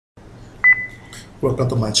Welcome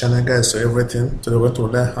to my channel, guys. So everything today we're going to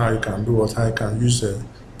learn how you can do how you can use a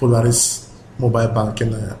Polaris mobile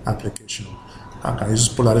banking application. How can use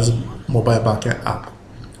Polaris mobile banking app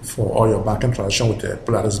for all your banking transaction with the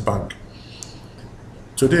Polaris Bank.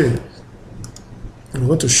 Today I'm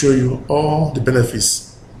going to show you all the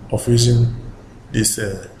benefits of using this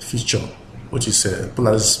feature, which is a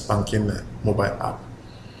Polaris banking mobile app.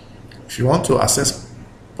 If you want to access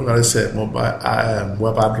Polaris mobile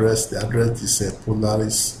web address, the address is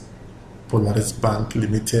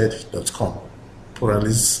PolarisBankLimited.com.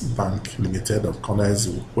 PolarisBankLimited.com. That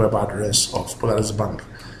is the web address of Polaris Bank.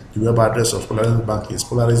 The web address of Polaris Bank is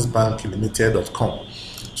PolarisBankLimited.com.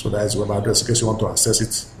 So that is the web address in case you want to access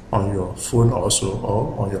it on your phone also,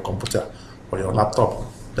 or on your computer or your laptop.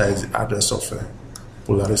 That is the address of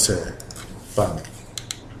Polaris Bank.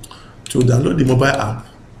 To download the mobile app,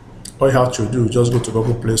 all you have to do is just go to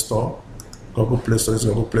Google Play Store. And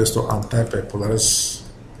type Polaris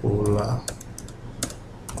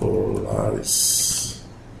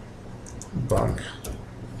Bank.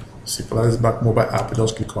 See Polaris Bank mobile app.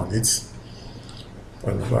 Just click on it.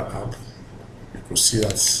 On mobile app, you can see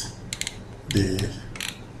that the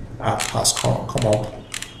app has come up.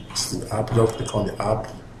 It's the app. Just click on the app,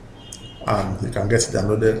 and you can get it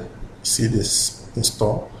downloaded. See this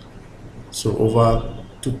install. So over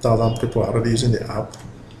 2,000 people are already using the app.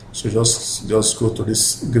 So just go to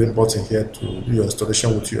this green button here to do your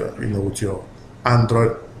installation with your with your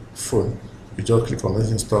Android phone. You just click on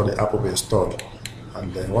this install, the app will be installed,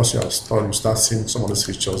 and then once you are installed, you start seeing some of these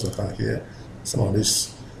features that are here, some of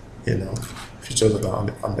these features that are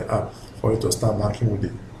on the app for you to start working with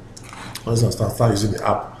it. Once you start using the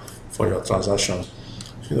app for your transactions.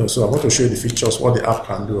 So I want to show you the features, what the app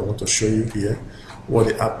can do. I want to show you here what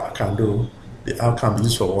the app can do. The app can be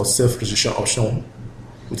used for self-registration option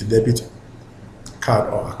with a debit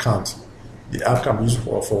card or account. The app can be used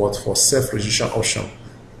for self-registration option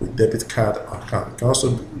with debit card or account. You can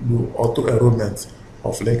also do auto-enrollment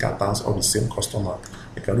of link accounts of the same customer.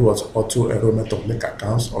 You can do auto-enrollment of link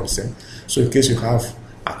accounts of the same. So in case you have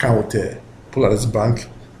account with a Polaris Bank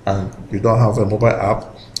and you don't have a mobile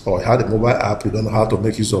app, or you had a mobile app, you don't know how to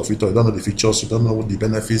make use of it, or you don't know the features, you don't know what the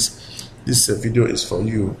benefits, this video is for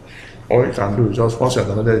you. All you can do is just once you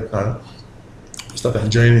have downloaded it now, start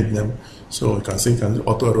enjoying them. So you can see you can do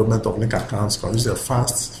auto-enrollment of link accounts. You can use a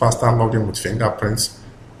faster login with fingerprints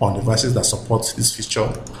on devices that support this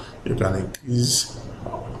feature. You can increase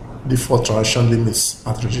default transaction limits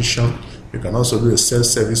at registration. You can also do a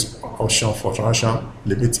self-service option for transaction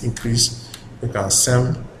limit increase. You can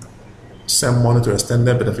send money to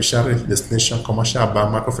extended beneficiary, destination, commercial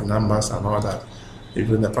bank, microfinance banks, and all that.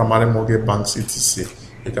 Even the primary mortgage banks, etc.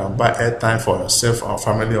 You can buy airtime for yourself or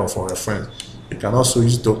family or for a friend. You can also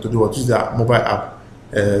use the mobile app,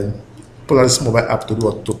 Polaris mobile app to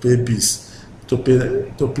pay bills, to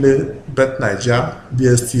play Bet Nigeria,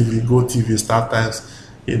 DSTV, GoTV, StarTimes,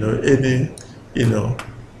 any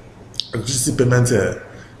electricity payment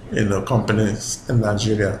companies in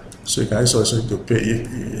Nigeria. So you can also to pay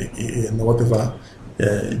whatever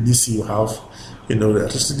DC you have, the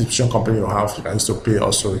electricity distribution company you have. You can use to pay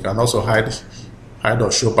also. You can also hide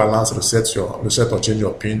or show balance, reset or change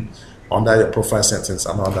your PIN under your profile settings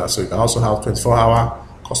and all that. So you can also have 24-hour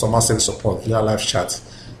customer service support via live chat.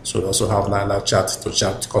 So you also have live chat to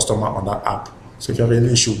chat to customer on that app. So if you have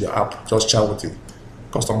any issue with your app, just chat with the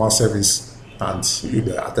customer service and you'll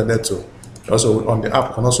be attended to. Also on the app,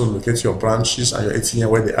 you can also locate your branches and your ATM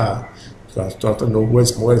where they are. So to know where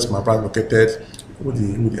is my branch located. With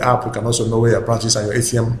the app, you can also know where your branches and your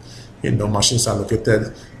ATM machines are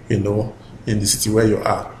located in the city where you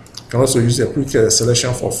are. You can also use a quick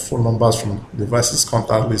selection for phone numbers from devices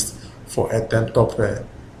contact list for airtime top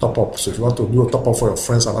up. So if you want to do a top up for your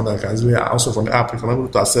friends and other guys, also from the app, you can be able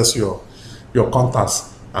to access your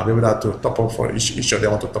contacts and be able to top up for each of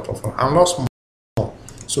them want to top up for, and lots more.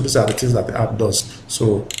 So these are the things that the app does.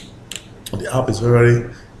 So the app is very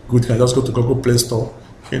good. You can just go to Google Play Store,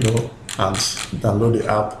 and download the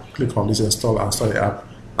app, click on this install and install the app,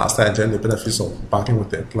 and start enjoying the benefits of banking with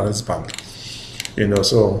the Polaris Bank.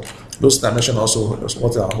 So those dimensions also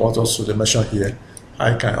what also they mention here.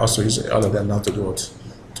 I can also use all of them now to do it.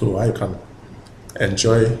 To how you can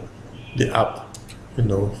enjoy the app.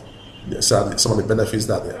 Some of the benefits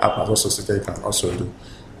that the app has also stated you can also do.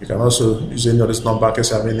 You can also use any of this number in case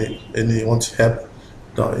you have any want help.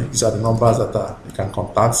 These are the numbers that you can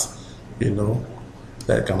contact.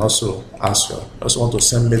 That you can also ask you. Also want to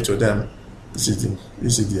send mail to them. This is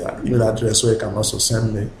the email address where you can also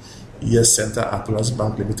send me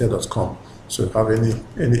yescenter@PolarisBankLimited.com. So if you have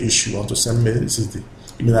any issue, you want to send me, this is the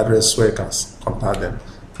email address where you can contact them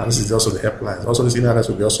and this is also the helpline. Also, this email address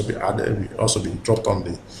will also be added, will also be dropped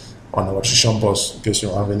on our registration box in case you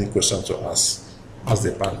have any questions to ask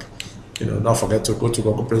the bank. Don't forget to go to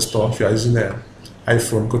Google Play Store. If you are using an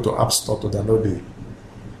iPhone, go to App Store to download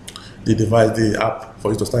the app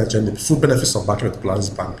for you to start enjoying the full benefits of banking with Polaris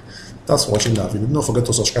Bank. Thanks for watching that video. Don't forget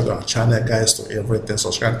to subscribe to our channel, guys, to everything.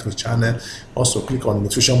 Subscribe to the channel. Also, click on the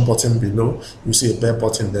notification button below. You see a bell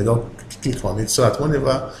button there. Just click on it so that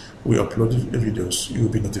whenever we upload videos, you will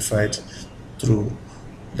be notified through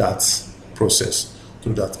that process,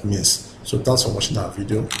 through that means. So thanks for watching our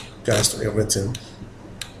video, guys, to everything.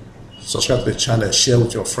 Subscribe to the channel, share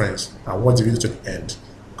with your friends, and watch the video to the end.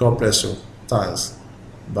 God bless you. Thanks.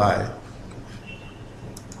 Bye.